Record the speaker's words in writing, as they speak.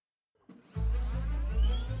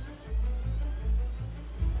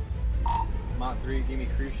Mach 3, give me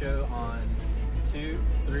crew show on 2,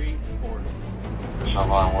 3, and 4.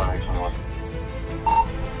 Line 1, 821.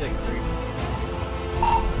 6, 3.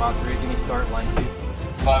 Mach 3, give me start, line 2.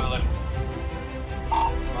 511.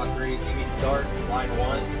 Mach 3, give me start, line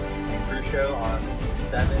 1, and crew show on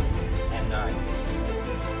 7 and 9.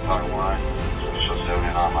 Line 1, show 7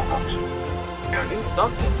 and 9, my thumbs. Do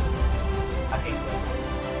something. I hate robots.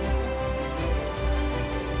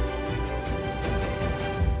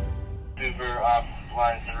 Super off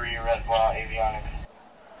line 3, red ball, avionics.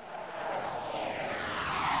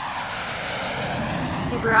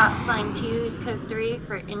 Super Ops Line 2 is code 3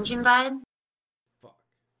 for engine vibe. Fuck.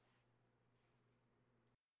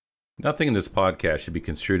 Nothing in this podcast should be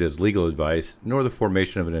construed as legal advice, nor the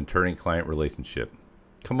formation of an attorney-client relationship.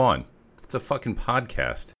 Come on, it's a fucking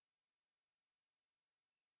podcast.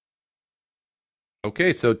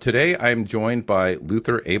 Okay, so today I'm joined by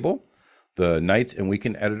Luther Abel, the Nights and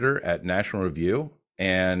Weekend editor at National Review.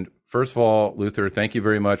 And first of all, Luther, thank you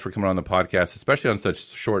very much for coming on the podcast, especially on such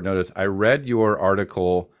short notice. I read your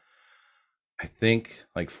article, I think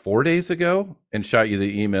like 4 days ago, and shot you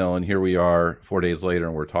the email, and here we are 4 days later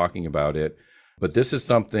and we're talking about it. But this is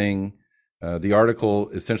something, the article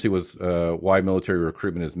essentially was why military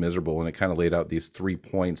recruitment is miserable, and it kind of laid out these 3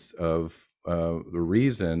 points of the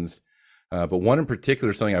reasons. But one in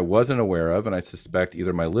particular, something I wasn't aware of, and I suspect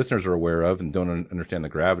either my listeners are aware of and don't understand the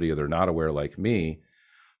gravity, or they're not aware like me.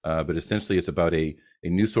 But essentially, it's about a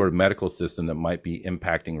new sort of medical system that might be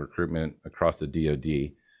impacting recruitment across the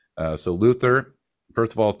DoD. So Luther,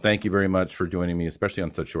 first of all, thank you very much for joining me, especially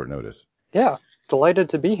on such short notice. Yeah, delighted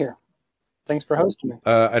to be here. Thanks for hosting me.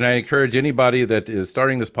 And I encourage anybody that is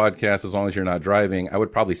starting this podcast, as long as you're not driving, I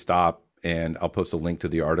would probably stop. And I'll post a link to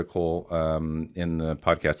the article in the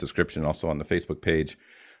podcast description, also on the Facebook page.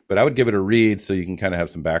 But I would give it a read so you can kind of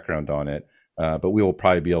have some background on it. But we will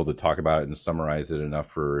probably be able to talk about it and summarize it enough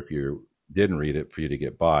for, if you didn't read it, for you to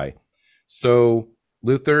get by. So,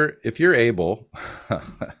 Luther, if you're able,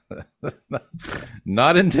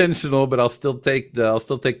 not intentional, but I'll still take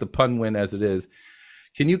the pun win as it is.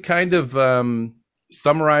 Can you kind of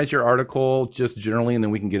summarize your article just generally, and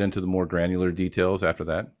then we can get into the more granular details after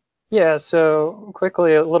that? Yeah, so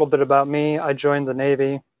quickly, a little bit about me. I joined the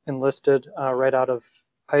Navy, enlisted right out of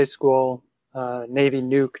high school, Navy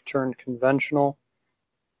nuke turned conventional.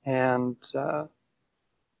 And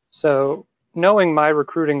so knowing my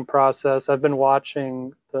recruiting process, I've been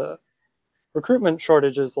watching the recruitment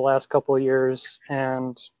shortages the last couple of years,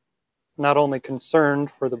 and not only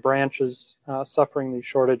concerned for the branches suffering these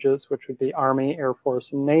shortages, which would be Army, Air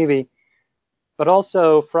Force, and Navy, but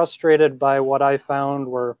also frustrated by what I found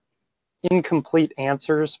were incomplete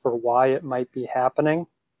answers for why it might be happening.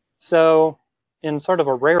 So, in sort of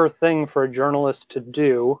a rare thing for a journalist to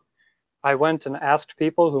do, I went and asked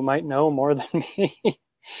people who might know more than me.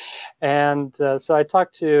 And so I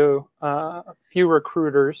talked to a few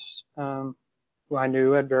recruiters who I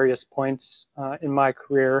knew at various points in my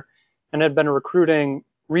career and had been recruiting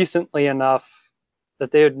recently enough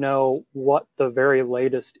that they would know what the very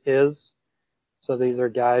latest is. So these are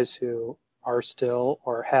guys who are still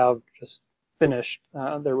or have just finished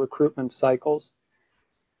their recruitment cycles.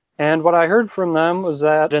 And what I heard from them was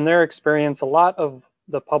that in their experience, a lot of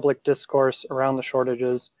the public discourse around the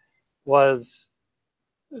shortages was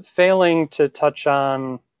failing to touch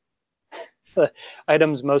on the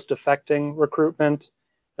items most affecting recruitment,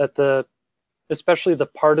 that especially the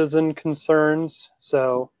partisan concerns.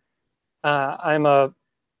 So I'm a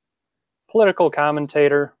political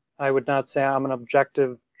commentator. I would not say I'm an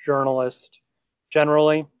objective journalist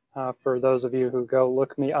generally. For those of you who go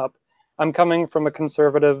look me up, I'm coming from a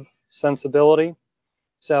conservative sensibility.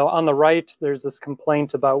 So on the right, there's this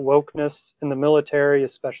complaint about wokeness in the military,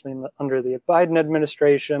 especially under the Biden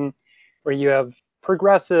administration, where you have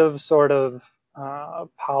progressive sort of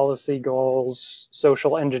policy goals,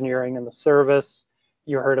 social engineering in the service.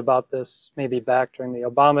 You heard about this maybe back during the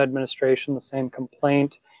Obama administration, the same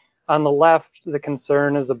complaint. On the left, the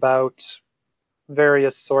concern is about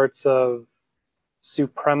various sorts of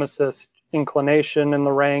supremacist inclination in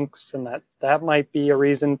the ranks, and that might be a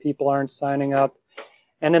reason people aren't signing up.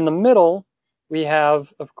 And in the middle, we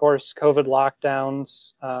have, of course, COVID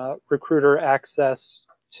lockdowns, recruiter access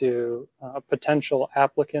to potential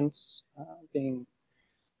applicants being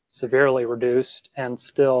severely reduced and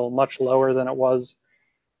still much lower than it was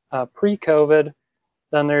pre-COVID.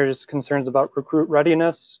 Then there's concerns about recruit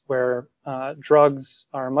readiness, where drugs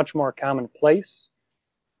are much more commonplace,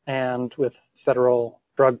 and with federal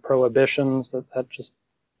drug prohibitions, that just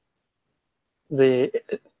the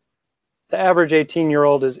average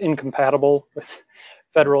 18-year-old is incompatible with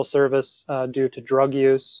federal service due to drug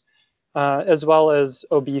use. as well as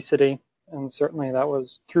obesity. And certainly that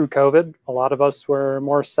was through COVID. A lot of us were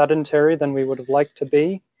more sedentary than we would have liked to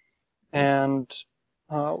be, and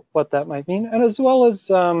what that might mean. And as well as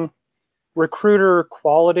recruiter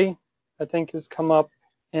quality, I think, has come up.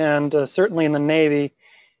 And certainly in the Navy,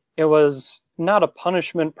 it was not a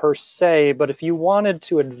punishment per se, but if you wanted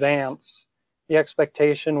to advance, the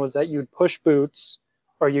expectation was that you'd push boots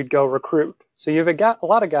or you'd go recruit. So you've got a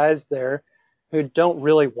lot of guys there who don't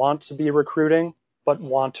really want to be recruiting, but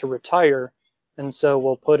want to retire. And so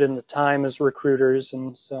will put in the time as recruiters,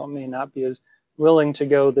 and so may not be as willing to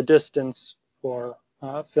go the distance for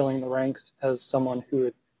filling the ranks as someone who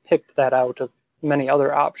had picked that out of many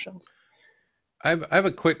other options. I have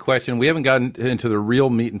a quick question. We haven't gotten into the real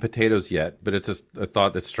meat and potatoes yet, but it's a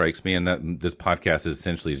thought that strikes me, and that this podcast is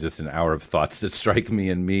essentially just an hour of thoughts that strike me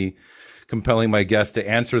and me compelling my guests to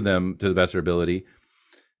answer them to the best of their ability.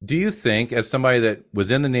 Do you think, as somebody that was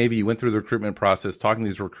in the Navy, you went through the recruitment process, talking to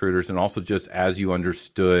these recruiters, and also just as you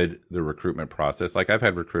understood the recruitment process, like I've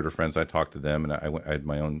had recruiter friends, I talked to them, and I had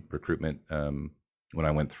my own recruitment when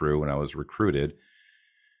I went through, when I was recruited.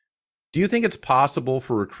 Do you think it's possible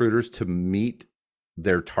for recruiters to meet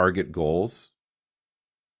their target goals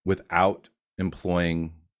without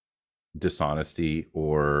employing dishonesty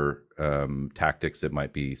or tactics that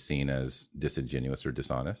might be seen as disingenuous or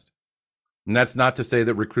dishonest? And that's not to say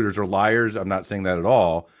that recruiters are liars. I'm not saying that at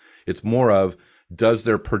all. It's more of, does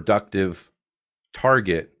their productive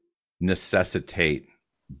target necessitate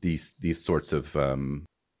these sorts of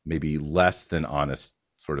maybe less than honest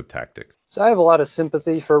sort of tactics? So I have a lot of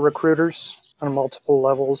sympathy for recruiters on multiple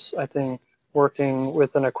levels. I think working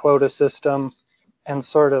within a quota system and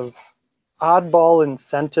sort of oddball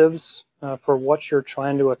incentives for what you're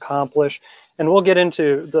trying to accomplish. And we'll get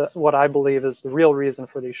into what I believe is the real reason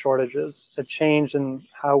for these shortages, a change in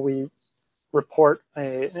how we report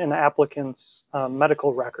an applicant's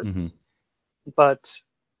medical records. Mm-hmm. But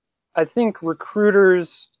I think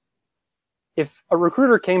recruiters, if a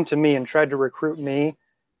recruiter came to me and tried to recruit me,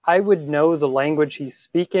 I would know the language he's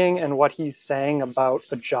speaking and what he's saying about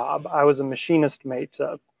a job. I was a machinist mate,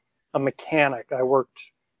 a mechanic. I worked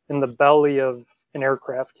in the belly of an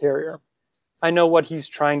aircraft carrier. I know what he's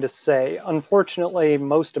trying to say. Unfortunately,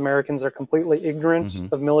 most Americans are completely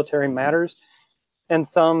ignorant of military matters. And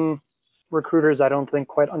some recruiters, I don't think,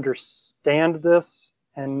 quite understand this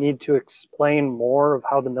and need to explain more of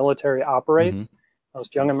how the military operates.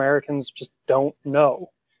 Most young Americans just don't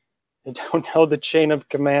know. They don't know the chain of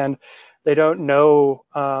command. They don't know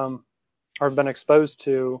or have been exposed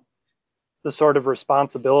to the sort of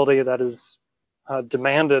responsibility that is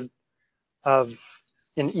demanded of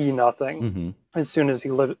an E-nothing as soon as he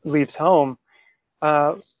leaves home.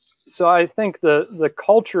 So I think the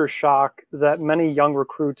culture shock that many young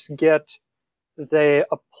recruits get, they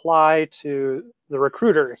apply to the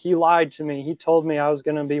recruiter. He lied to me. He told me I was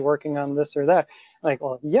going to be working on this or that. Like,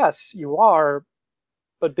 well, yes, you are,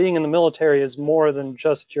 but being in the military is more than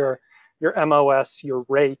just your MOS, your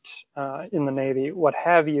rate in the Navy, what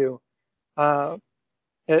have you.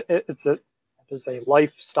 It is a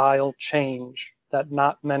lifestyle change that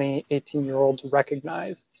not many 18-year-olds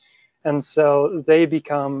recognize. And so they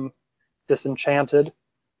become disenchanted.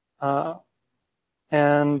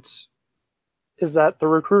 And is that the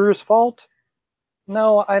recruiter's fault?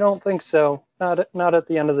 No, I don't think so. Not at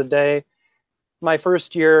the end of the day. My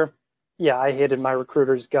first year, yeah, I hated my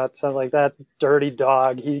recruiter's guts. I was like, that dirty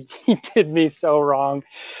dog. He did me so wrong.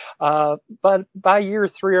 But by year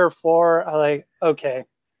 3 or 4, I like, okay,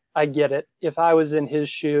 I get it. If I was in his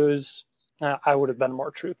shoes, I would have been more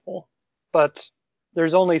truthful. But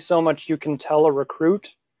there's only so much you can tell a recruit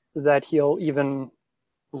that he'll even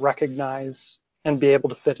recognize and be able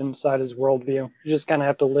to fit inside his worldview. You just kind of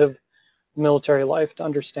have to live military life to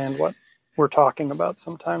understand what we're talking about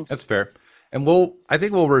sometimes. That's fair. And I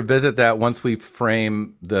think we'll revisit that once we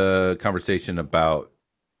frame the conversation about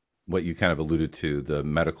what you kind of alluded to, the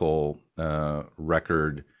medical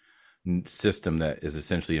record system that is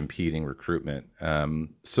essentially impeding recruitment.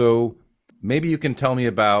 So maybe you can tell me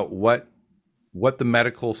about what the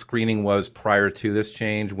medical screening was prior to this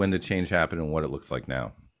change, when the change happened, and what it looks like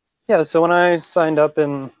now. Yeah, so when I signed up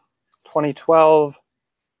in 2012,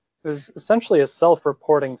 it was essentially a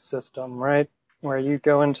self-reporting system, right? Where you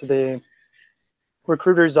go into the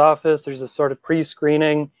recruiter's office, there's a sort of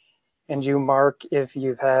pre-screening, and you mark if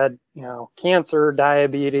you've had, cancer,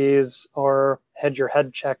 diabetes, or had your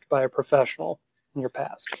head checked by a professional in your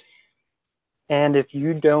past. And if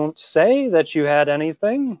you don't say that you had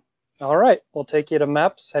anything, all right, we'll take you to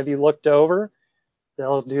MEPS. Have you looked over?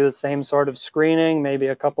 They'll do the same sort of screening, maybe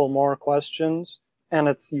a couple more questions. And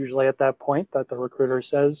it's usually at that point that the recruiter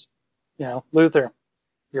says, Luther,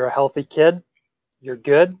 you're a healthy kid. You're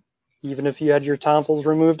good. Even if you had your tonsils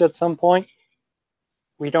removed at some point,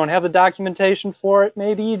 we don't have the documentation for it.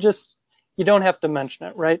 Maybe you don't have to mention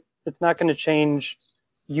it, right? It's not going to change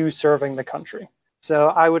you serving the country. So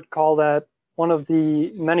I would call that one of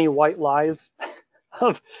the many white lies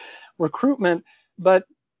of recruitment. But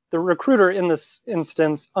the recruiter in this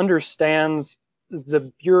instance understands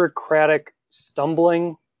the bureaucratic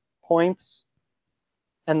stumbling points,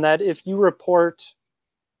 and that if you report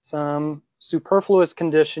some superfluous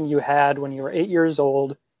condition you had when you were 8 years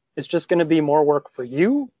old, it's just going to be more work for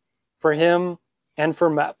you, for him, and for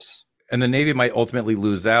MEPS. And the Navy might ultimately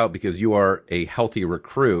lose out because you are a healthy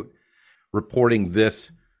recruit reporting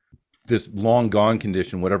this long gone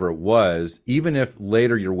condition, whatever it was. Even if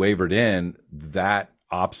later you're wavered in, that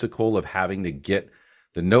obstacle of having to get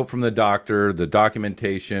the note from the doctor, the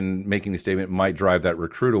documentation, making the statement might drive that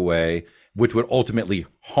recruit away, which would ultimately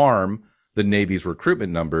harm the Navy's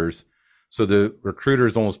recruitment numbers. So the recruiter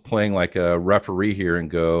is almost playing like a referee here and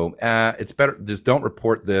go, it's better, just don't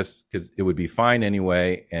report this because it would be fine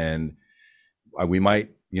anyway. And we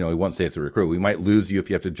might, we won't say it to the recruit, we might lose you if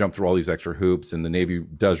you have to jump through all these extra hoops, and the Navy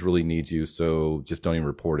does really need you. So just don't even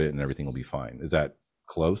report it and everything will be fine. Is that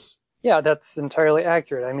close? Yeah, that's entirely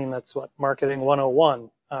accurate. I mean, that's what Marketing 101,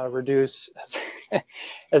 reduce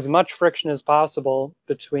as much friction as possible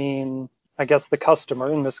between, I guess, the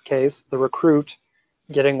customer, in this case, the recruit,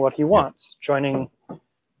 getting what he wants, joining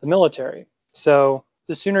the military. So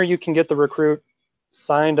the sooner you can get the recruit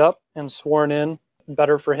signed up and sworn in,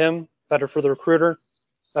 better for him, better for the recruiter,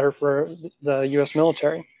 better for the U.S.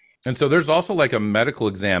 military. And so there's also like a medical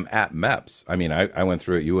exam at MEPS. I mean, I went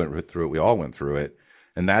through it, you went through it, we all went through it.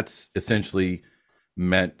 And that's essentially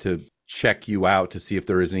meant to check you out to see if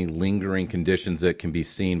there is any lingering conditions that can be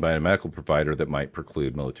seen by a medical provider that might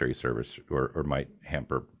preclude military service or might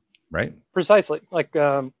hamper, right? Precisely. Like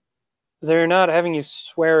they're not having you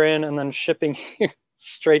swear in and then shipping you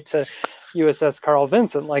straight to USS Carl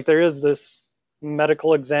Vinson. Like there is this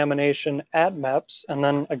medical examination at MEPS and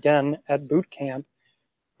then again at boot camp,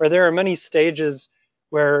 where there are many stages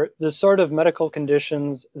where the sort of medical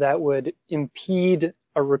conditions that would impede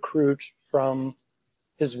a recruit from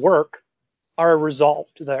his work are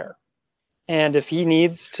resolved there. And if he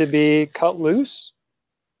needs to be cut loose,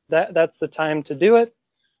 that's the time to do it.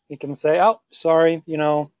 You can say, oh, sorry,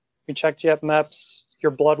 we checked you at MEPS,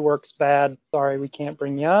 your blood work's bad, sorry, we can't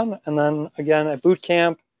bring you on. And then again, at boot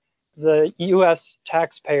camp, the U.S.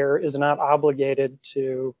 taxpayer is not obligated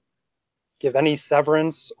to give any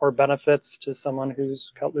severance or benefits to someone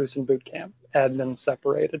who's cut loose in boot camp, had been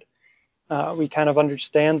separated. We kind of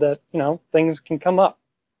understand that, things can come up.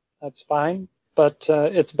 That's fine, but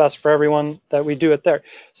it's best for everyone that we do it there.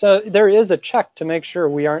 So there is a check to make sure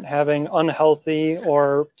we aren't having unhealthy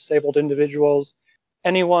or disabled individuals.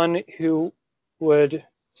 Anyone who would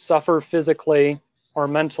suffer physically or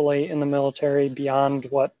mentally in the military beyond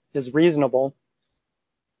what is reasonable,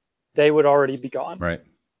 they would already be gone. Right.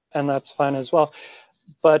 And that's fine as well.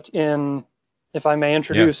 But if I may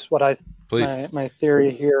introduce my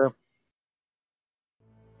theory here.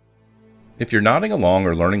 If you're nodding along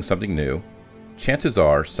or learning something new, chances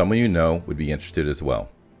are someone you know would be interested as well.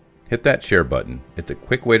 Hit that share button. It's a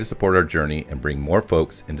quick way to support our journey and bring more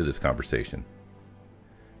folks into this conversation.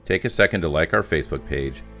 Take a second to like our Facebook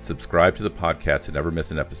page, subscribe to the podcast to never miss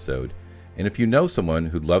an episode, and if you know someone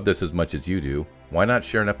who'd love this as much as you do, why not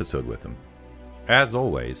share an episode with them? As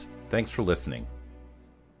always, thanks for listening.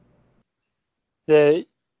 The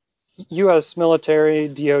U.S. military,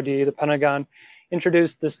 DoD, the Pentagon,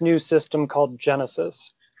 introduced this new system called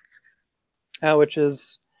Genesis, which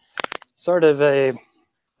is sort of a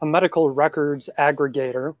medical records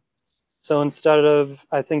aggregator. So instead of,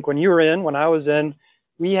 I think when I was in,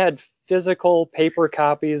 we had physical paper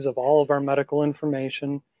copies of all of our medical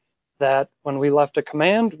information that when we left a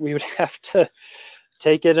command, we would have to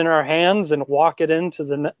take it in our hands and walk it into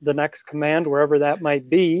the next command, wherever that might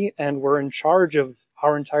be, and we're in charge of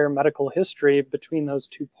our entire medical history between those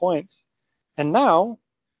 2 points. And now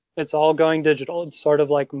it's all going digital. It's sort of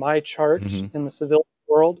like my chart in the civilian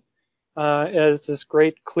world as this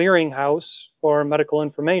great clearinghouse for medical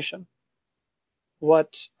information.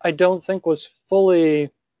 What I don't think was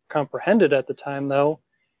fully comprehended at the time, though,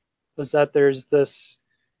 was that there's this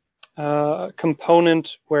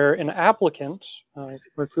component where an applicant,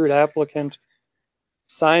 recruit applicant,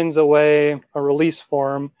 signs away a release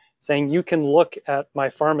form saying you can look at my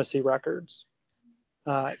pharmacy records.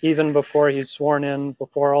 Even before he's sworn in,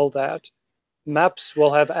 before all that, MEPS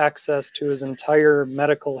will have access to his entire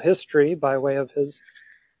medical history by way of his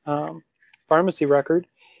pharmacy record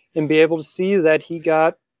and be able to see that he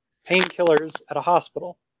got painkillers at a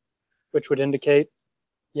hospital, which would indicate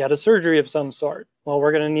you had a surgery of some sort. Well,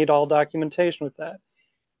 we're going to need all documentation with that.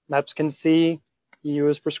 MEPS can see you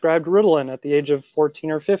was prescribed Ritalin at the age of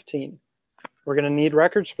 14 or 15. We're going to need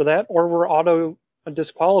records for that, or we're auto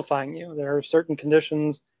disqualifying you. There are certain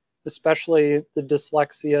conditions, especially the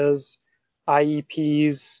dyslexias,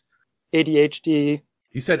 IEPs, ADHD.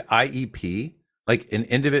 You said IEP, like an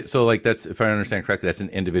individual. So, like that's, if I understand correctly, that's an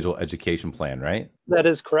individual education plan, right? That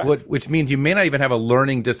is correct. Which means you may not even have a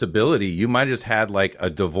learning disability. You might just had like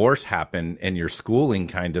a divorce happen, and your schooling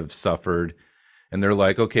kind of suffered, and they're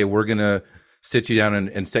like, okay, we're gonna sit you down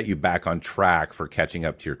and set you back on track for catching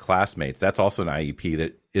up to your classmates. That's also an IEP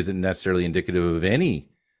that isn't necessarily indicative of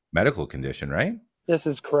any medical condition, right? This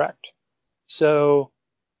is correct. So,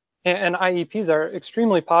 and IEPs are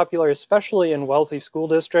extremely popular, especially in wealthy school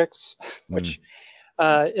districts, which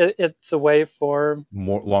it's a way for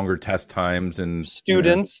longer test times and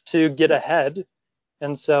students to get ahead.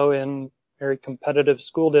 And so in very competitive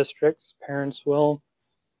school districts, parents will,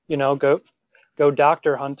 go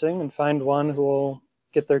doctor hunting and find one who will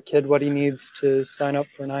get their kid what he needs to sign up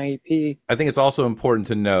for an IEP. I think it's also important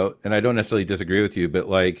to note, and I don't necessarily disagree with you, but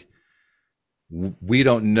like, we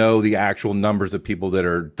don't know the actual numbers of people that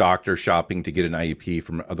are doctor shopping to get an IEP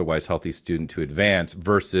from an otherwise healthy student to advance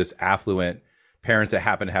versus affluent parents that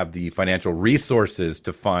happen to have the financial resources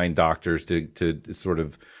to find doctors to sort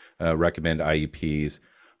of recommend IEPs.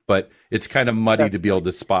 But it's kind of muddy to be able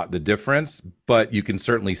to spot the difference. But you can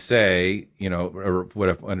certainly say, or what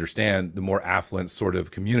I understand, the more affluent sort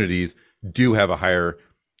of communities do have a higher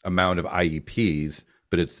amount of IEPs,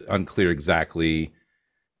 but it's unclear exactly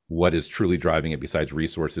what is truly driving it besides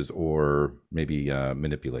resources or maybe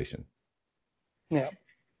manipulation. Yeah.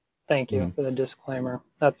 Thank you for the disclaimer.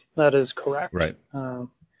 That is correct. Right.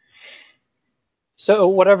 So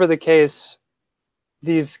whatever the case,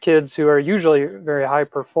 these kids who are usually very high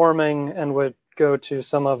performing and would go to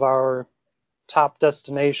some of our top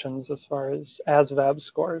destinations as far as ASVAB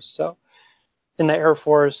scores. So in the Air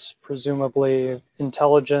Force, presumably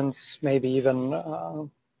intelligence, maybe even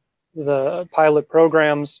the pilot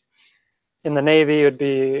programs. In the Navy, it would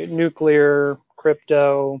be nuclear,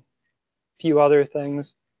 crypto, a few other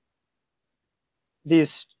things.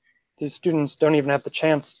 These students don't even have the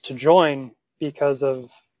chance to join because of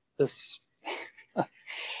this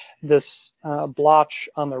this blotch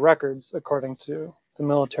on the records, according to the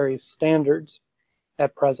military standards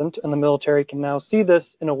at present. And the military can now see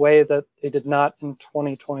this in a way that they did not in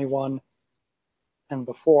 2021 and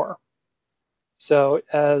before. So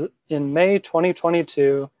in May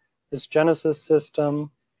 2022, this Genesis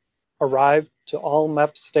system arrived to all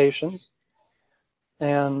MEP stations.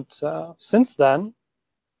 And since then,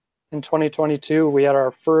 in 2022, we had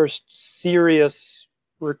our first serious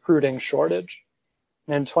recruiting shortage.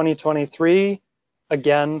 And in 2023,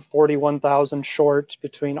 again, 41,000 short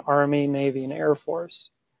between Army, Navy, and Air Force.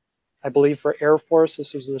 I believe for Air Force,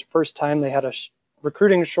 this was the first time they had a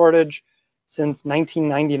recruiting shortage since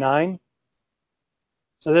 1999.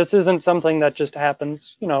 So this isn't something that just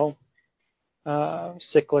happens,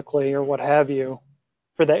 cyclically or what have you.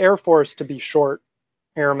 For the Air Force to be short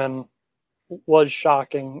airmen was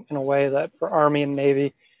shocking in a way that for Army and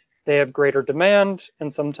Navy, they have greater demand,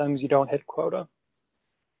 and sometimes you don't hit quota.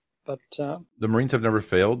 But the Marines have never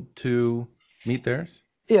failed to meet theirs?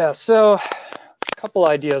 Yeah, so a couple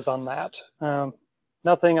ideas on that.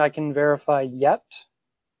 Nothing I can verify yet,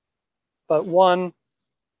 but one,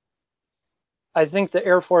 I think the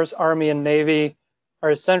Air Force, Army, and Navy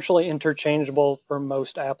are essentially interchangeable for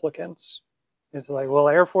most applicants. It's like, well,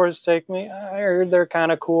 Air Force take me. I heard they're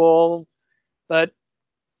kind of cool, but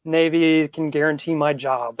Navy can guarantee my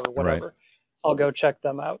job or whatever. Right. I'll go check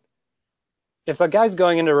them out. If a guy's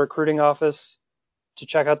going into a recruiting office to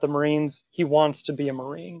check out the Marines, he wants to be a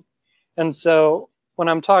Marine. And so when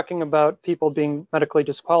I'm talking about people being medically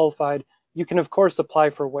disqualified, you can, of course,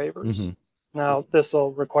 apply for waivers. Mm-hmm. Now, this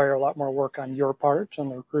will require a lot more work on your part, on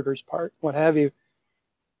the recruiter's part, what have you.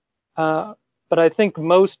 But I think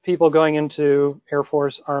most people going into Air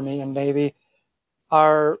Force, Army, and Navy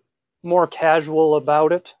are more casual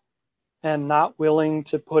about it and not willing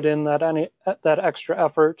to put in that extra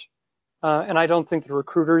effort. And I don't think the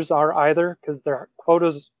recruiters are either, because their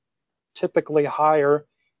quota's typically higher.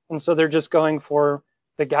 And so they're just going for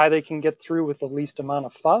the guy they can get through with the least amount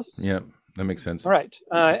of fuss. Yeah, that makes sense. Right.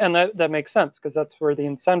 And that makes sense, because that's where the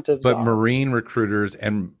incentives are. But Marine recruiters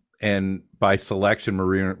and by selection,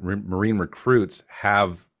 Marine recruits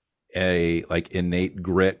have a like innate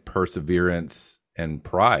grit, perseverance, and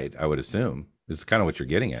pride, I would assume. Is kind of what you're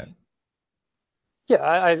getting at.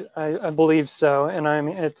 Yeah, I believe so. And I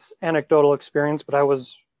mean, it's anecdotal experience, but I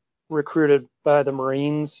was recruited by the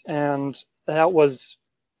Marines, and that was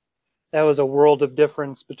a world of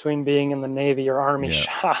difference between being in the Navy or Army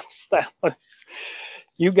shops.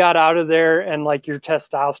 You got out of there and like your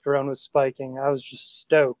testosterone was spiking. I was just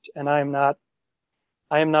stoked. And I am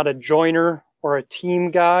not a joiner or a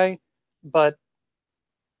team guy, but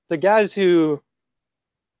the guys who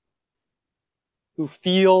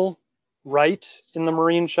feel right in the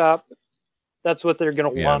Marine shop, that's what they're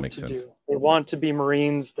going to want to do. They want to be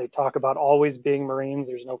Marines. They talk about always being Marines.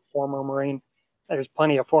 There's no former Marine. There's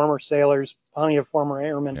plenty of former sailors, plenty of former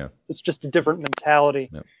airmen. Yeah. It's just a different mentality.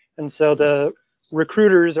 Yeah. And so the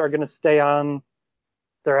recruiters are going to stay on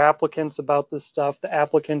their applicants about this stuff. The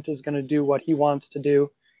applicant is going to do what he wants to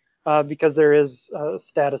do because there is a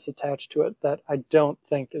status attached to it that I don't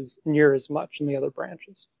think is near as much in the other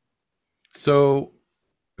branches. So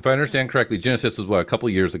if I understand correctly, Genesis was a couple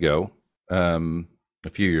years ago, a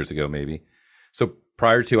few years ago maybe. So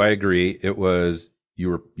prior to, I agree, it was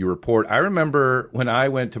you report. I remember when I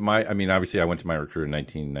went to obviously I went to my recruiter in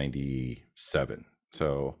 1997.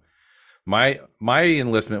 So my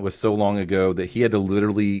enlistment was so long ago that he had to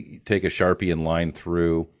literally take a Sharpie and line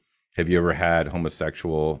through, have you ever had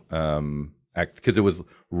homosexual act? Because it was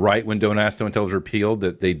right when Don't Ask, Don't Tell was repealed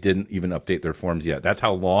that they didn't even update their forms yet. That's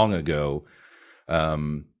how long ago.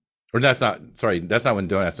 That's not when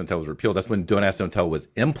Don't Ask, Don't Tell was repealed. That's when Don't Ask, Don't Tell was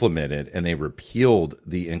implemented and they repealed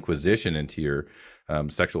the Inquisition into your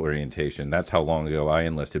sexual orientation. That's how long ago I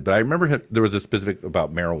enlisted. But I remember there was a specific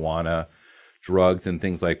about marijuana, drugs and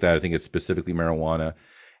things like that. I think it's specifically marijuana.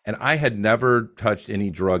 And I had never touched any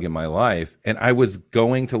drug in my life. And I was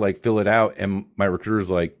going to like fill it out. And my recruiter's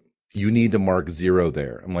like, you need to mark 0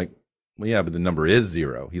 there. I'm like, well, yeah, but the number is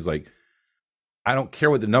 0. He's like, I don't care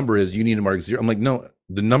what the number is. You need to mark 0. I'm like, no,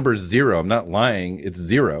 the number is 0. I'm not lying. It's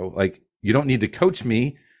 0. Like, you don't need to coach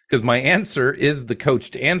me because my answer is the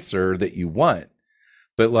coached answer that you want.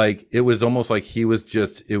 But like, it was almost like he was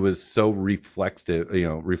it was so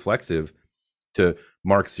reflexive to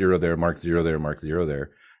mark 0 there, mark 0 there, mark 0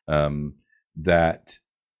 there. That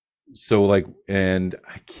so like, and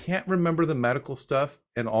I can't remember the medical stuff.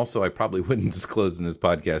 And also I probably wouldn't disclose in this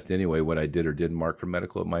podcast anyway, what I did or didn't mark for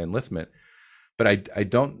medical at my enlistment, but I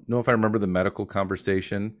don't know if I remember the medical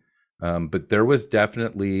conversation. But there was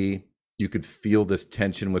definitely, you could feel this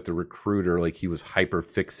tension with the recruiter. Like he was hyper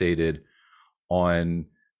fixated on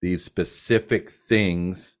these specific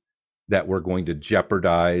things that were going to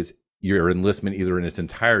jeopardize your enlistment either in its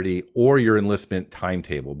entirety or your enlistment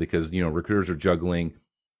timetable, because recruiters are juggling,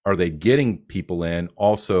 are they getting people in,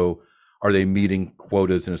 also are they meeting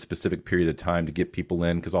quotas in a specific period of time to get people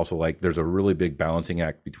in, because also like there's a really big balancing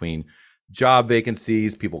act between job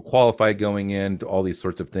vacancies, people qualified going in, to all these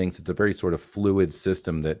sorts of things. It's a very sort of fluid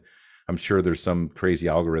system that I'm sure there's some crazy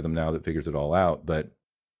algorithm now that figures it all out. But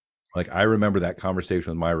like I remember that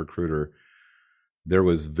conversation with my recruiter, there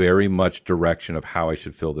was very much direction of how I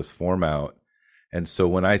should fill this form out. And so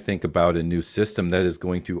when I think about a new system that is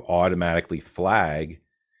going to automatically flag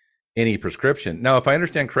any prescription. Now, if I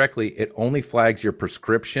understand correctly, it only flags your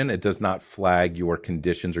prescription. It does not flag your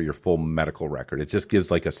conditions or your full medical record. It just gives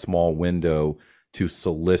like a small window to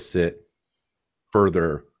solicit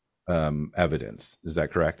further evidence. Is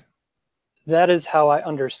that correct? That is how I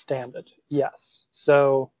understand it. Yes.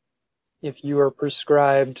 So if you are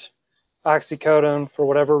prescribed oxycodone for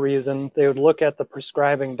whatever reason, they would look at the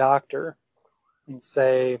prescribing doctor and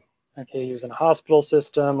say, okay, he was in a hospital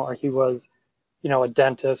system, or he was, a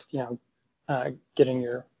dentist, getting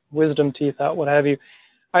your wisdom teeth out, what have you.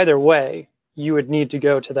 Either way, you would need to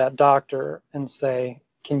go to that doctor and say,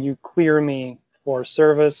 can you clear me for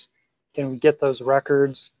service? Can we get those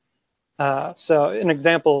records? So an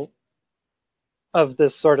example of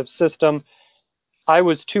this sort of system, I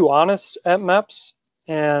was too honest at MEPS,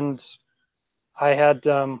 and I had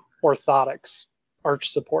orthotics,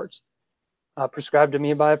 arch supports, prescribed to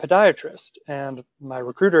me by a podiatrist, and my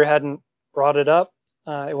recruiter hadn't brought it up.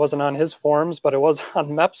 It wasn't on his forms, but it was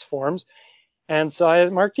on MEPS forms. And so I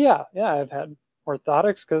marked, yeah, I've had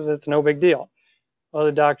orthotics because it's no big deal. Well,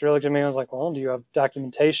 the doctor looked at me and was like, well, do you have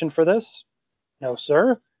documentation for this? No,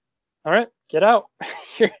 sir. All right, get out.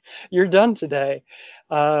 You're done today.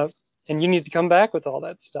 And you need to come back with all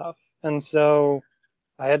that stuff. And so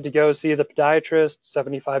I had to go see the podiatrist,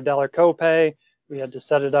 $75 copay. We had to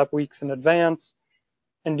set it up weeks in advance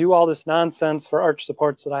and do all this nonsense for arch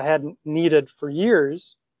supports that I hadn't needed for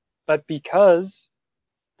years. But because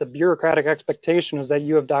the bureaucratic expectation is that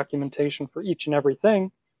you have documentation for each and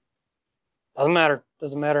everything, doesn't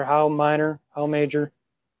matter how minor, how major,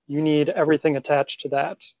 you need everything attached to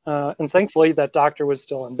that. And thankfully, that doctor was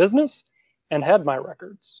still in business and had my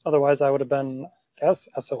records. Otherwise, I would have been guess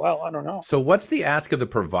SOL. I don't know. So what's the ask of the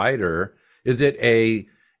provider? Is it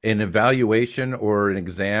an evaluation or an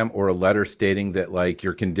exam or a letter stating that like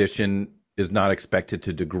your condition is not expected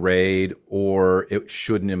to degrade or it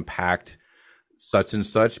shouldn't impact such and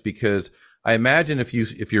such? Because I imagine if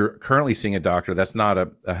you're currently seeing a doctor, that's not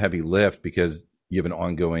a heavy lift because you have an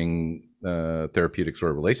ongoing therapeutic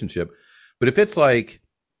sort of relationship. But if it's like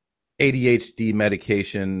ADHD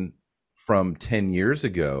medication from 10 years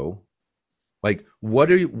ago, like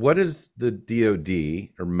what is the DOD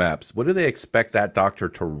or MEPS? What do they expect that doctor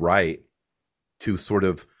to write to sort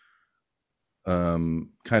of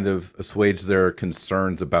kind of assuage their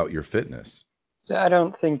concerns about your fitness? I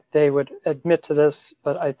don't think they would admit to this,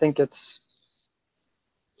 but I think it's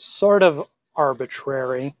sort of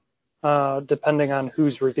arbitrary, depending on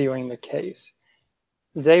who's reviewing the case.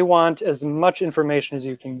 They want as much information as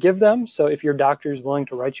you can give them. So if your doctor is willing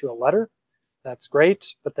to write you a letter, that's great,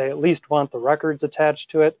 but they at least want the records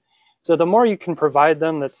attached to it. So the more you can provide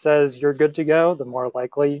them that says you're good to go, the more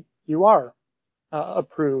likely you are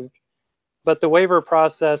approved. But the waiver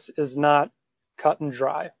process is not cut and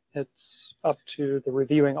dry. It's up to the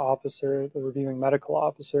reviewing officer, the reviewing medical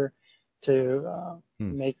officer, to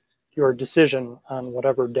make your decision on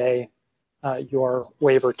whatever day your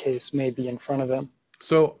waiver case may be in front of him.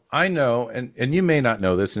 So I know, and you may not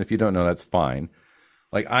know this, and if you don't know, that's fine.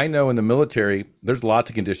 Like I know in the military, there's lots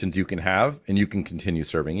of conditions you can have and you can continue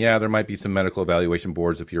serving. Yeah, there might be some medical evaluation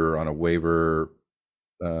boards if you're on a waiver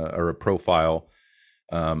or a profile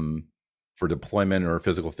for deployment or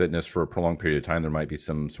physical fitness for a prolonged period of time. There might be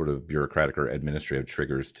some sort of bureaucratic or administrative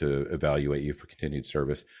triggers to evaluate you for continued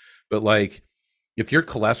service. But like if your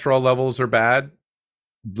cholesterol levels are bad,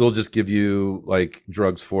 they'll just give you like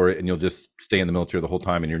drugs for it and you'll just stay in the military the whole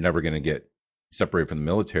time and you're never going to get separated from the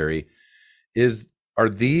military. Are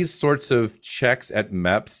these sorts of checks at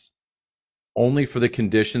MEPS only for the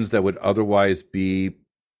conditions that would otherwise be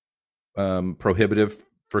prohibitive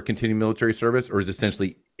for continued military service, or is it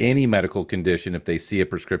essentially any medical condition, if they see a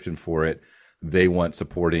prescription for it, they want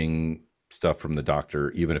supporting stuff from the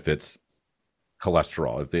doctor, even if it's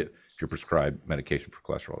cholesterol, if you're prescribed medication for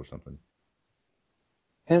cholesterol or something?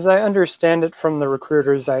 As I understand it from the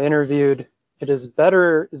recruiters I interviewed, it is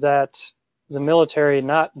better that the military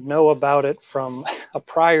not know about it from a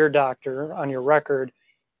prior doctor on your record,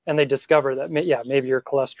 and they discover that, maybe your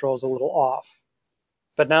cholesterol is a little off.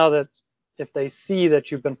 But now that if they see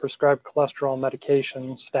that you've been prescribed cholesterol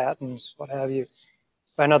medication, statins, what have you,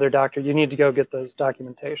 by another doctor, you need to go get those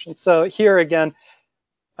documentations. So here again,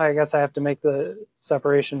 I guess I have to make the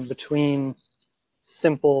separation between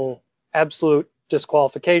simple, absolute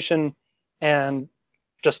disqualification and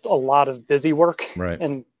just a lot of busy work, right,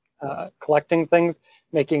 and collecting things,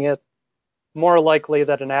 making it more likely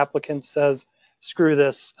that an applicant says, screw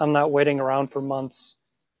this, I'm not waiting around for months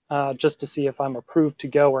just to see if I'm approved to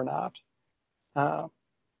go or not.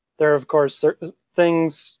 There are, of course, certain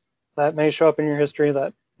things that may show up in your history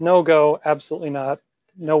that no go, absolutely not,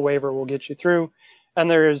 no waiver will get you through. And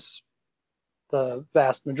there's the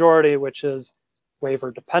vast majority, which is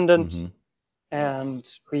waiver dependent, and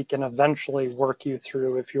we can eventually work you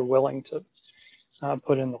through if you're willing to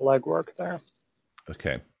put in the legwork there.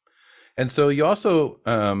 Okay. And so you also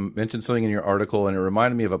mentioned something in your article, and it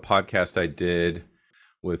reminded me of a podcast I did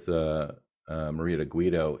with Maria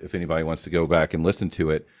Guido, if anybody wants to go back and listen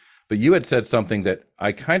to it. But you had said something that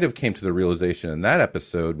I kind of came to the realization in that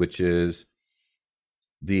episode, which is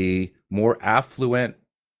the more affluent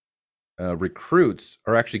recruits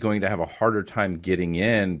are actually going to have a harder time getting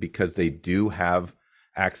in because they do have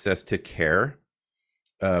access to care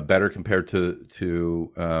better compared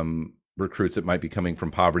to recruits that might be coming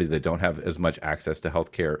from poverty that don't have as much access to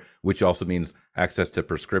healthcare, which also means access to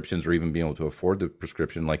prescriptions or even being able to afford the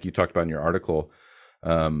prescription. Like you talked about in your article,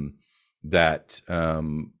 that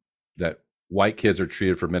white kids are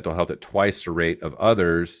treated for mental health at twice the rate of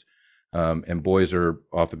others, and boys are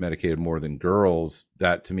often medicated more than girls.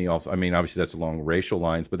 That to me also, I mean, obviously that's along racial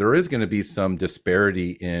lines, but there is going to be some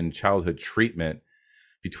disparity in childhood treatment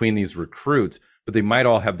between these recruits, but they might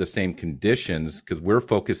all have the same conditions because we're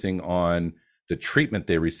focusing on the treatment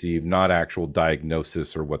they receive, not actual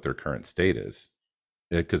diagnosis or what their current state is,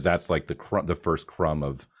 because that's like the first crumb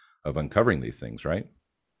of uncovering these things, right?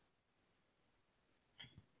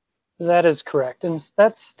 That is correct, and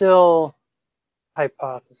that's still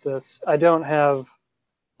hypothesis. I don't have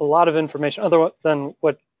a lot of information other than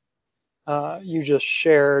what you just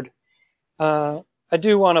shared. I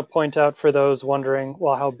do want to point out for those wondering,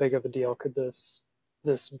 well, how big of a deal could this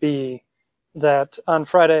be, that on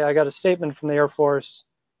Friday I got a statement from the Air Force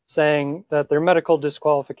saying that their medical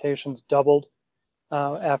disqualifications doubled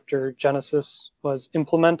after Genesis was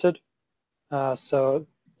implemented. So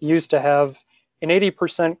you used to have an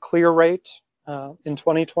 80% clear rate in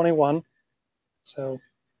 2021. So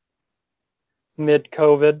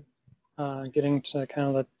mid-COVID, getting to kind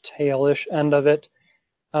of the tail-ish end of it,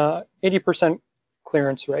 80%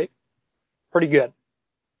 clearance rate, pretty good.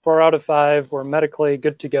 4 out of 5 were medically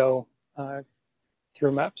good to go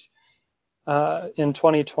through MEPS. In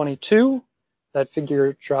 2022, that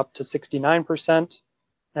figure dropped to 69%,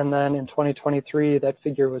 and then in 2023, that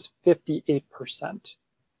figure was 58%.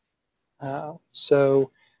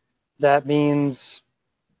 So that means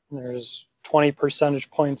there's 20 percentage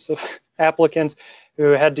points of applicants who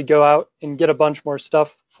had to go out and get a bunch more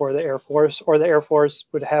stuff for the Air Force, or the Air Force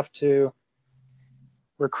would have to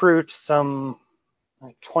recruit some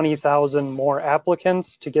 20,000 more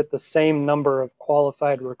applicants to get the same number of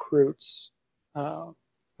qualified recruits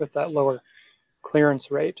with that lower clearance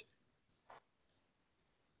rate.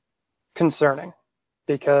 Concerning,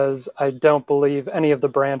 because I don't believe any of the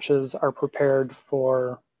branches are prepared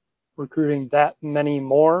for recruiting that many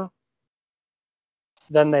more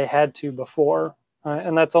than they had to before.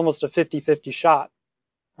 And that's almost a 50-50 shot.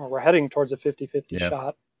 We're heading towards a 50-50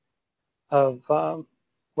 shot of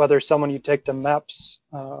whether someone you take to MEPS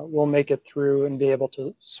will make it through and be able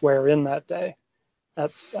to swear in that day.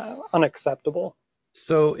 That's unacceptable.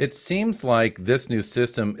 So it seems like this new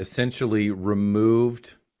system essentially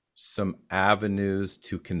removed some avenues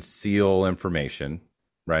to conceal information,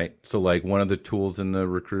 right? So like one of the tools in the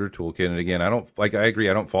recruiter toolkit, and again, I agree,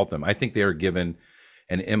 I don't fault them. I think they are given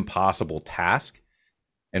an impossible task,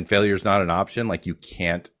 and failure is not an option. Like you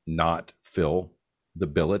can't not fill the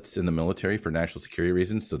billets in the military for national security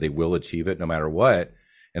reasons, so they will achieve it no matter what.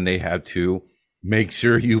 And they have to make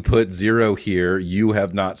sure you put 0 here. You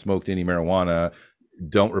have not smoked any marijuana.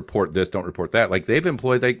 Don't report this. Don't report that. Like they've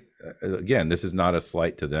employed, like, again, this is not a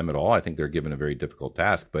slight to them at all. I think they're given a very difficult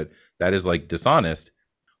task, but that is like dishonest.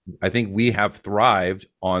 I think we have thrived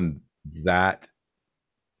on that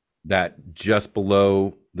just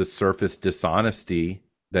below the surface dishonesty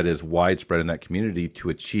that is widespread in that community to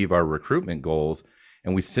achieve our recruitment goals.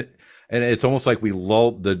 And and it's almost like we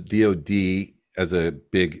lulled the DOD as a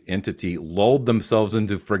big entity, lulled themselves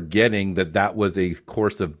into forgetting that was a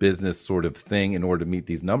course of business sort of thing in order to meet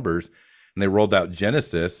these numbers. And they rolled out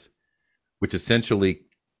Genesis, which essentially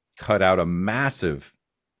cut out a massive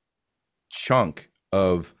chunk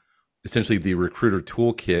of essentially the recruiter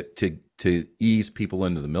toolkit to ease people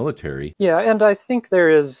into the military. Yeah, and I think there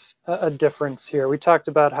is a difference here. We talked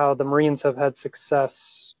about how the Marines have had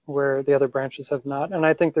success where the other branches have not. And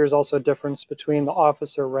I think there's also a difference between the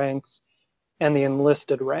officer ranks and the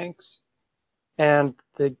enlisted ranks. And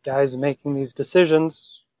the guys making these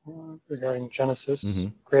decisions regarding Genesis,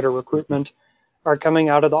 greater recruitment, are coming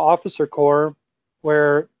out of the officer corps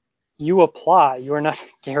where you apply. You are not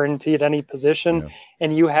guaranteed any position,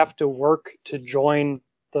 and you have to work to join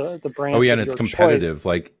the branch. Oh yeah, and it's competitive. Choice.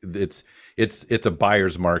 Like it's a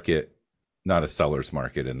buyer's market, not a seller's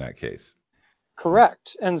market in that case.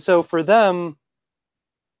 Correct. And so for them,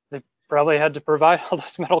 they probably had to provide all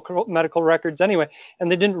those medical records anyway, and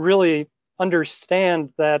they didn't really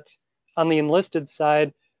understand that on the enlisted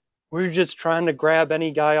side, we're just trying to grab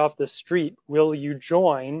any guy off the street. Will you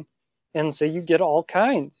join? And so you get all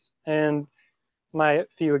kinds. And my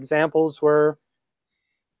few examples were,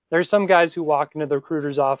 there's some guys who walk into the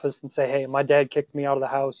recruiter's office and say, hey, my dad kicked me out of the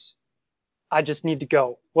house. I just need to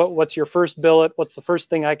go. What's your first billet? What's the first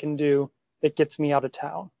thing I can do that gets me out of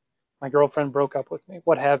town? My girlfriend broke up with me.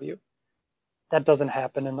 What have you? That doesn't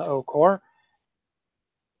happen in the O Corps.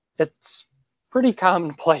 It's pretty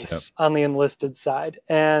commonplace on the enlisted side.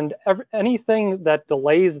 And anything that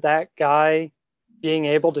delays that guy being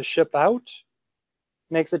able to ship out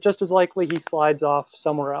makes it just as likely he slides off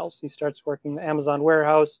somewhere else. He starts working the Amazon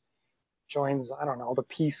warehouse, joins, I don't know, the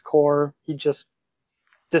Peace Corps. He just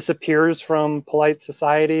disappears from polite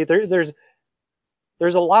society. There's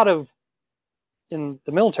a lot of, in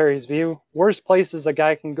the military's view, worse places a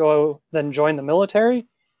guy can go than join the military.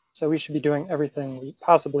 So we should be doing everything we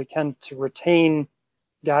possibly can to retain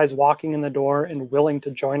guys walking in the door and willing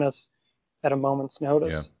to join us at a moment's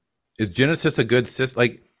notice. Yeah. Is Genesis a good system?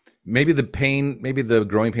 Like maybe the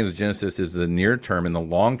growing pains of Genesis is the near term. In the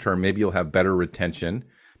long term, maybe you'll have better retention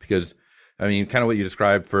because, I mean, kind of what you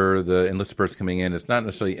described for the enlisted person coming in, it's not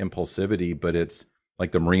necessarily impulsivity, but it's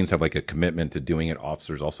like the Marines have like a commitment to doing it.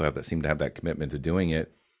 Officers also seem to have that commitment to doing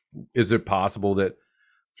it. Is it possible that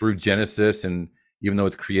through Genesis, and even though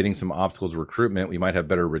it's creating some obstacles to recruitment, we might have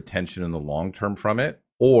better retention in the long term from it?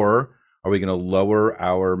 Or Are we going to lower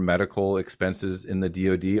our medical expenses in the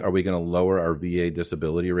DoD? Are we going to lower our VA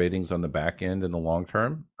disability ratings on the back end in the long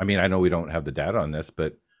term? I mean, I know we don't have the data on this,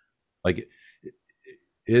 but like,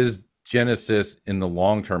 is Genesis in the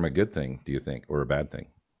long term a good thing, do you think, or a bad thing?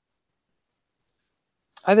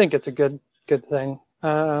 I think it's a good thing.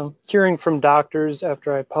 Hearing from doctors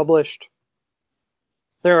after I published,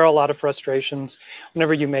 there are a lot of frustrations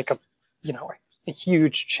whenever you make a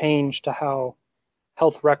huge change to how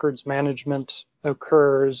health records management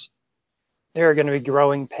occurs. There are going to be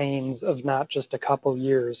growing pains of not just a couple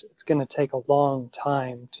years. It's going to take a long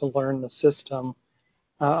time to learn the system.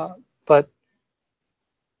 But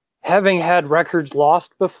having had records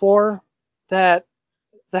lost before, that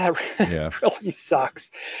really sucks.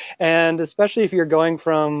 And especially if you're going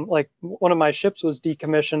from, like, one of my ships was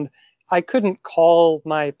decommissioned, I couldn't call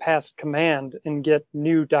my past command and get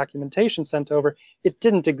new documentation sent over. It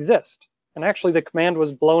didn't exist. And actually the command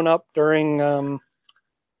was blown up during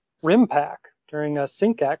RIMPAC, during a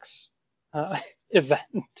SyncX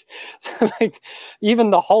event. So, like, even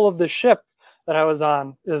the hull of the ship that I was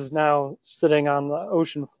on is now sitting on the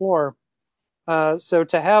ocean floor. So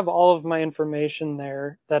to have all of my information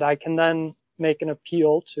there that I can then make an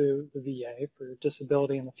appeal to the VA for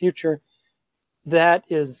disability in the future, that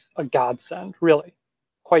is a godsend, really,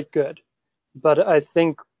 quite good. But I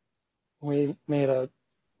think we made a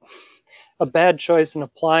bad choice in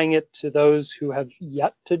applying it to those who have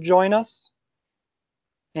yet to join us.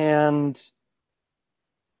 And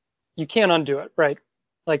you can't undo it, right?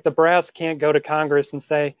 Like, the brass can't go to Congress and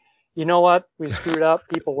say, you know what, we screwed up,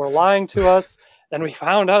 people were lying to us, then we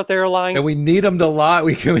found out they were lying. And we need them to lie.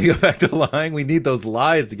 Can we go back to lying? We need those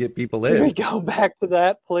lies to get people in. Can we go back to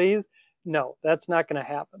that, please? No, that's not going to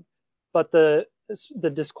happen. But the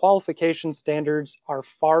disqualification standards are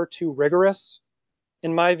far too rigorous,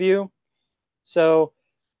 in my view. So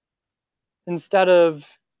instead of,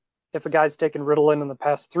 if a guy's taken Ritalin in the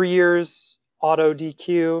past 3 years, auto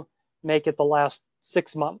DQ, make it the last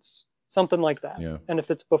 6 months, something like that. Yeah. And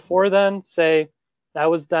if it's before then, say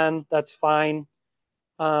that was then, that's fine.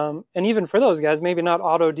 And even for those guys, maybe not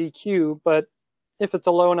auto DQ, but if it's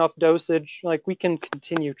a low enough dosage, like, we can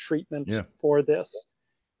continue treatment for this.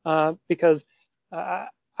 Because I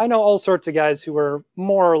know all sorts of guys who are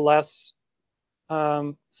more or less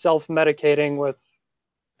self-medicating with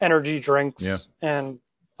energy drinks and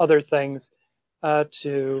other things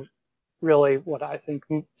to really, what I think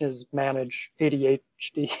is, manage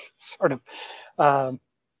ADHD sort of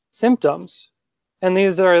symptoms. And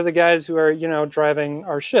these are the guys who are, driving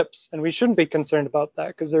our ships, and we shouldn't be concerned about that,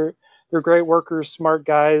 because they're great workers, smart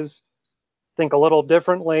guys, think a little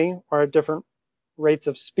differently or at different rates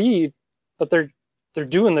of speed, but they're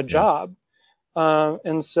doing the job.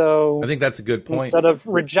 And so I think that's a good point. Instead of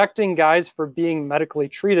rejecting guys for being medically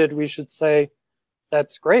treated, we should say,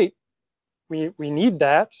 that's great. We need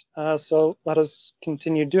that. So let us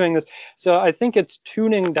continue doing this. So I think it's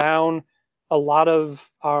tuning down a lot of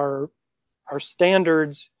our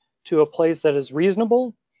standards to a place that is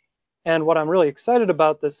reasonable. And what I'm really excited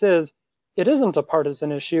about this is, it isn't a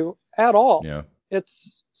partisan issue at all. Yeah.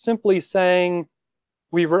 It's simply saying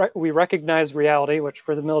we recognize reality, which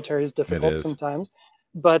for the military is difficult sometimes,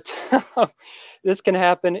 but this can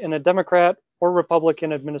happen in a Democrat or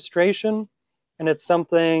Republican administration. And it's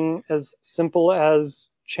something as simple as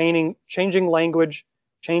changing language,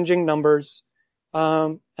 changing numbers.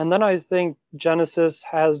 And then I think Genesis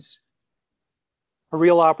has a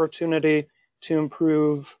real opportunity to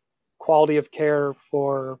improve quality of care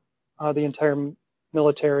for the entire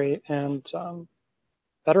military and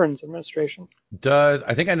Veterans Administration.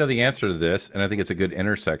 I think I know the answer to this, and I think it's a good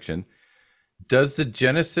intersection. Does the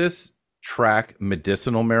Genesis track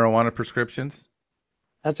medicinal marijuana prescriptions?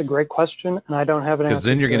 That's a great question, and I don't have an answer. Because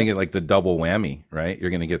then you're going to get like the double whammy, right?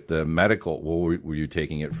 You're going to get the medical. Well, were you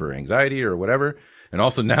taking it for anxiety or whatever? And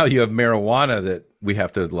also now you have marijuana that we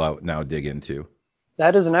have to now dig into.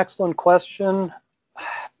 That is an excellent question.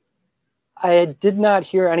 I did not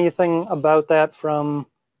hear anything about that from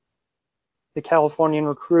the Californian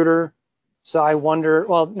recruiter. So I wonder,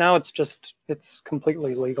 well, now it's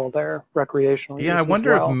completely legal there, recreational. Yeah, I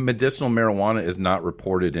wonder if medicinal marijuana is not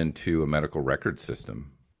reported into a medical record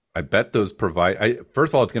system. I bet those first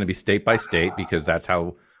of all, it's going to be state by state, because that's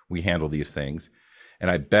how we handle these things. And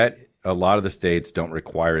I bet a lot of the states don't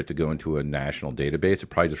require it to go into a national database. It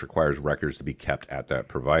probably just requires records to be kept at that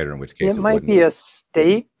provider, in which case it might be a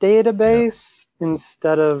state database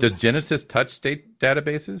instead of... Does Genesis touch state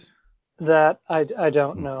databases? That I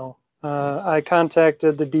don't know. I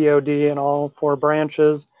contacted the DoD in all 4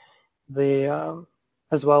 branches,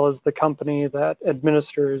 as well as the company that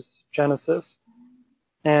administers Genesis.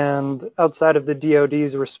 And outside of the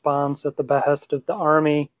DoD's response at the behest of the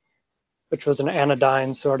Army, which was an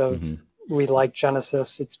anodyne sort of, we like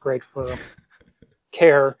Genesis, it's great for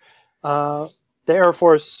care. The Air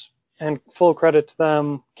Force, and full credit to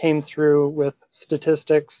them, came through with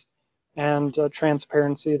statistics and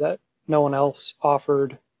transparency that no one else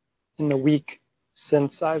offered in the week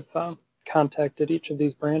since I've contacted each of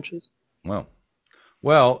these branches. Wow.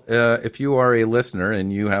 Well, if you are a listener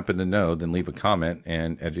and you happen to know, then leave a comment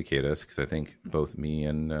and educate us, because I think both me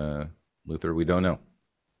and Luther, we don't know.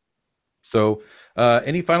 So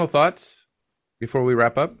any final thoughts before we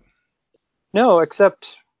wrap up? No,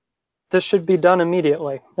 except this should be done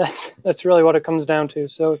immediately. That's really what it comes down to.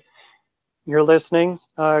 So you're listening,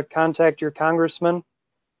 contact your congressman.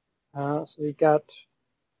 So you got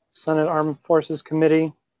Senate Armed Forces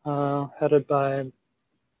Committee headed by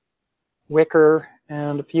Wicker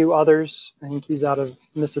and a few others. I think he's out of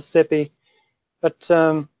Mississippi. But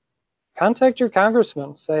contact your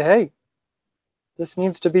congressman. Say, hey, this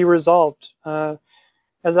needs to be resolved.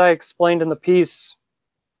 As I explained in the piece,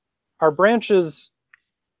 our branches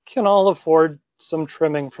can all afford some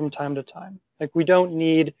trimming from time to time. Like, we don't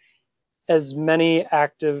need as many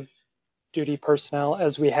active duty personnel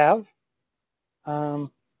as we have.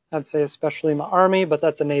 I'd say especially my Army, but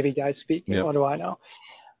that's a Navy guy speaking. Yep. What do I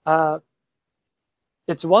know?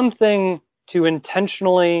 It's one thing to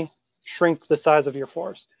intentionally shrink the size of your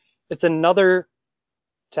force. It's another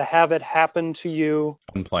to have it happen to you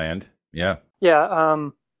unplanned. Yeah. Yeah.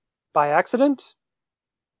 By accident.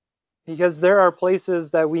 Because there are places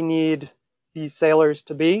that we need these sailors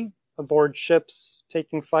to be aboard ships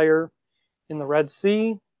taking fire in the Red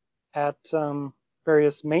Sea, at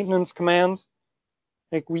various maintenance commands.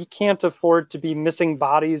 Like, we can't afford to be missing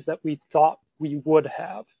bodies that we thought we would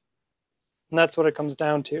have. And that's what it comes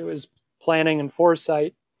down to, is planning and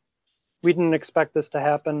foresight. We didn't expect this to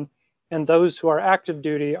happen. And those who are active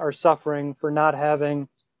duty are suffering for not having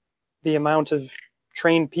the amount of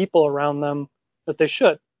trained people around them that they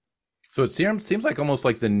should. So it seems like almost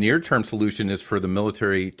like the near-term solution is for the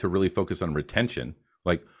military to really focus on retention,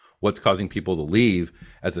 like what's causing people to leave,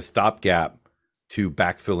 as a stopgap to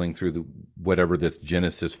backfilling through whatever this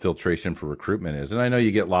Genesis filtration for recruitment is. And I know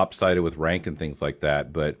you get lopsided with rank and things like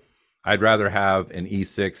that, but I'd rather have an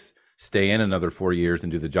E6 stay in another 4 years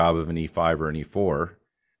and do the job of an E5 or an E4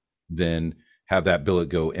 than have that billet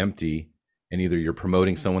go empty, and either you're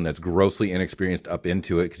promoting someone that's grossly inexperienced up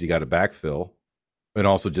into it because you got to backfill, and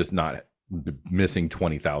also just not missing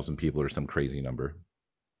 20,000 people or some crazy number.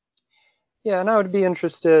 Yeah, and I would be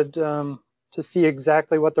interested to see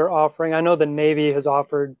exactly what they're offering. I know the Navy has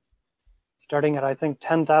offered, starting at I think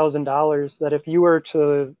 $10,000, that if you were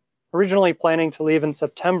to originally planning to leave in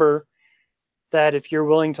September, that if you're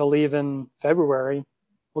willing to leave in February,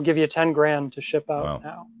 we'll give you $10,000 to ship out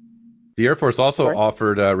now. The Air Force also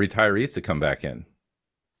offered retirees to come back in.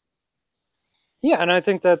 Yeah, and I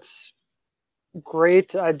think that's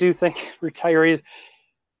great. I do think retirees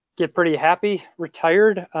get pretty happy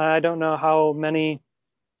retired. I don't know how many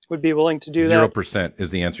would be willing to do 0% that. 0%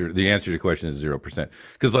 is the answer. The answer to the question is 0%.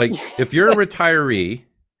 Because, like, if you're a retiree,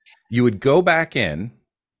 you would go back in.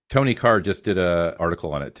 Tony Carr just did an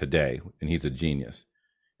article on it today, and he's a genius.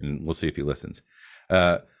 And we'll see if he listens.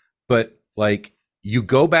 But, like, you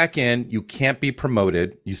go back in, you can't be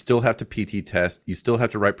promoted. You still have to PT test. You still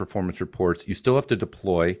have to write performance reports. You still have to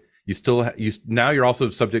deploy. Now you're also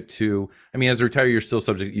subject to, I mean, as a retiree, you're still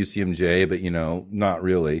subject to UCMJ, but, not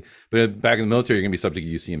really. But back in the military, you're going to be subject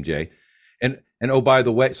to UCMJ. And oh, by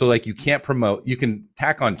the way, so, like, you can't promote, you can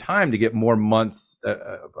tack on time to get more months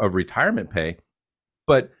of retirement pay,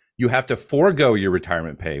 but you have to forego your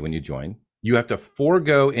retirement pay when you join. You have to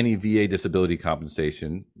forego any VA disability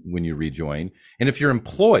compensation when you rejoin. And if you're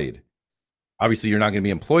employed, obviously you're not going to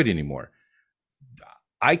be employed anymore.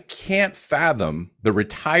 I can't fathom the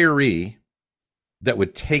retiree that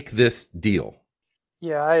would take this deal.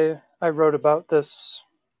 Yeah, I wrote about this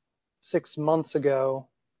 6 months ago.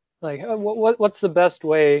 Like, what's the best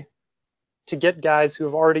way to get guys who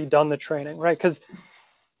have already done the training, right? Because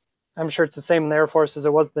I'm sure it's the same in the Air Force as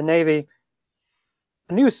it was the Navy.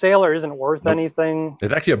 A new sailor isn't worth anything.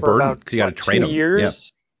 It's actually a burden because you got to train 2 them.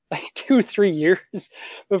 years, like 2-3 years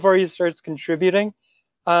before he starts contributing.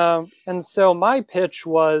 And so my pitch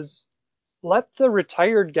was, let the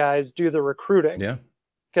retired guys do the recruiting. Yeah.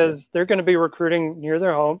 Because they're going to be recruiting near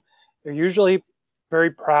their home. They're usually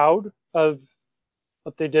very proud of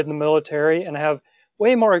what they did in the military and have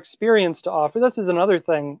way more experience to offer. This is another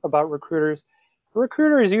thing about recruiters. A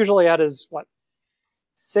recruiter is usually at his,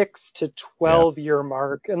 6 to 12 year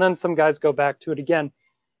mark. And then some guys go back to it again.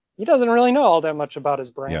 He doesn't really know all that much about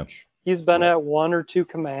his branch. He's been at 1 or 2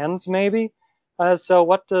 commands, maybe. So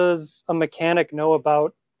what does a mechanic know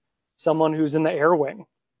about someone who's in the air wing?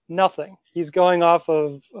 Nothing. He's going off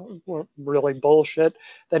of really bullshit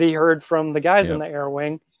that he heard from the guys in the air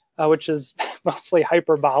wing, which is mostly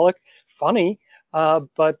hyperbolic, funny,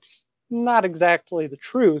 but not exactly the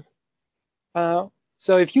truth.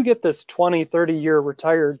 So if you get this 20, 30-year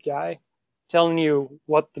retired guy telling you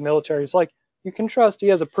what the military is like, you can trust he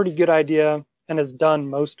has a pretty good idea and has done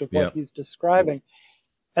most of what he's describing.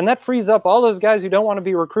 And that frees up all those guys who don't want to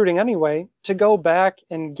be recruiting anyway to go back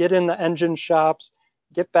and get in the engine shops,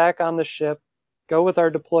 get back on the ship, go with our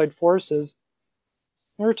deployed forces.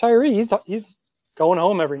 The retiree, he's going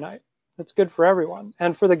home every night. That's good for everyone.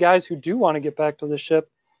 And for the guys who do want to get back to the ship,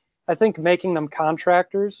 I think making them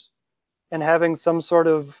contractors and having some sort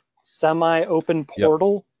of semi-open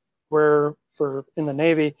portal where, for in the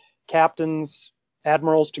Navy, captains,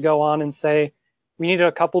 admirals to go on and say, we need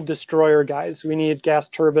a couple destroyer guys. We need gas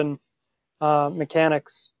turbine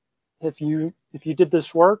mechanics. If you did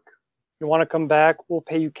this work, you want to come back, we'll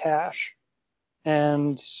pay you cash.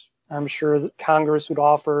 And I'm sure that Congress would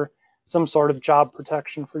offer some sort of job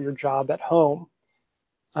protection for your job at home.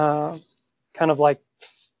 Kind of like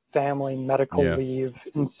family medical leave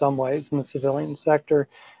in some ways in the civilian sector.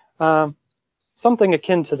 Something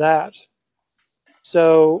akin to that.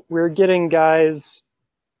 So we're getting guys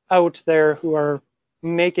out there who are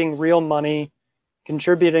making real money,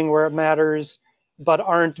 contributing where it matters, but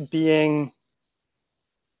aren't being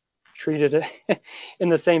treated in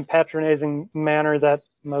the same patronizing manner that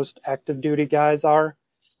most active duty guys are.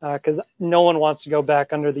 Because no one wants to go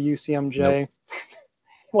back under the UCMJ. Nope.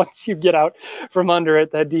 Once you get out from under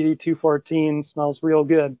it, that DD-214 smells real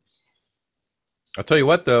good. I'll tell you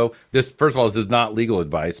what, though, this, first of all, this is not legal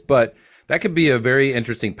advice, but that could be a very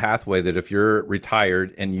interesting pathway that if you're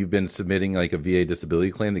retired and you've been submitting like a VA disability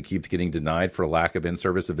claim that keeps getting denied for a lack of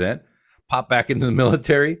in-service event, pop back into the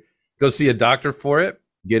military, go see a doctor for it,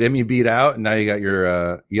 get MUB'd out, and now you got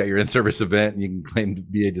your in-service event and you can claim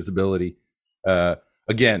VA disability.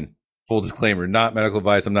 Again, full disclaimer, not medical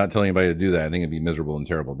advice. I'm not telling anybody to do that. I think it'd be miserable and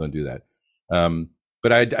terrible. Don't do that.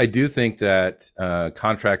 But I do think that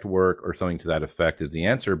contract work or something to that effect is the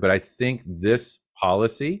answer. But I think this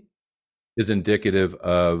policy is indicative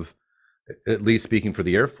of, at least speaking for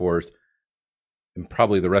the Air Force, and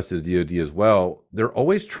probably the rest of the DoD as well, they're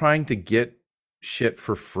always trying to get shit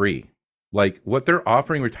for free. Like what they're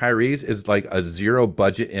offering retirees is like a zero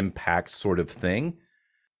budget impact sort of thing.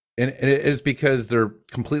 And it is because they're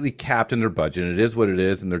completely capped in their budget. And it is what it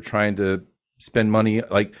is. And they're trying to spend money.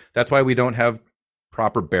 Like that's why we don't have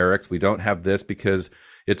proper barracks. We don't have this because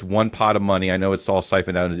it's one pot of money. I know it's all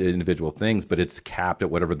siphoned out into individual things, but it's capped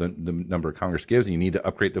at whatever the number of Congress gives. And you need to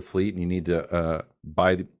upgrade the fleet and you need to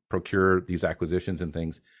procure these acquisitions and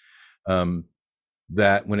things.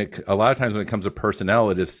 That a lot of times when it comes to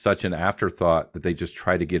personnel, it is such an afterthought that they just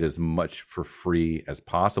try to get as much for free as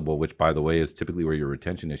possible, which, by the way, is typically where your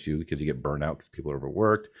retention issue, because you get burnt out because people are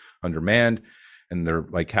overworked, undermanned, and they're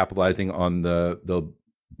like capitalizing on the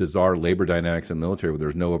bizarre labor dynamics in the military where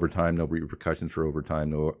there's no overtime, no repercussions for overtime,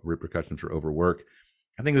 no repercussions for overwork.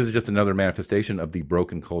 I think this is just another manifestation of the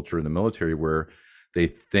broken culture in the military where they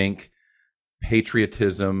think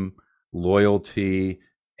patriotism, loyalty,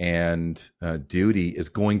 and duty is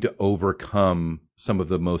going to overcome some of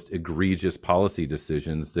the most egregious policy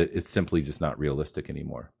decisions that it's simply just not realistic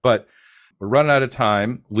anymore. But we're running out of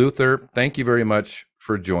time. Luther, thank you very much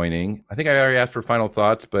for joining. I think I already asked for final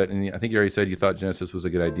thoughts, but I think you already said you thought Genesis was a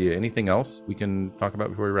good idea. Anything else we can talk about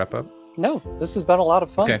before we wrap up? No, this has been a lot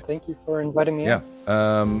of fun. Okay. Thank you for inviting me in.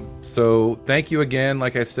 So thank you again.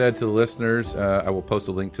 Like I said to the listeners, I will post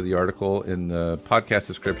a link to the article in the podcast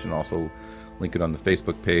description. Also link it on the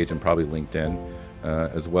Facebook page and probably LinkedIn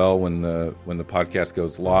as well when the podcast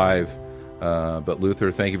goes live. But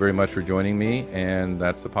Luther, thank you very much for joining me. And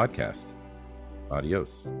that's the podcast.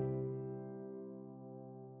 Adios.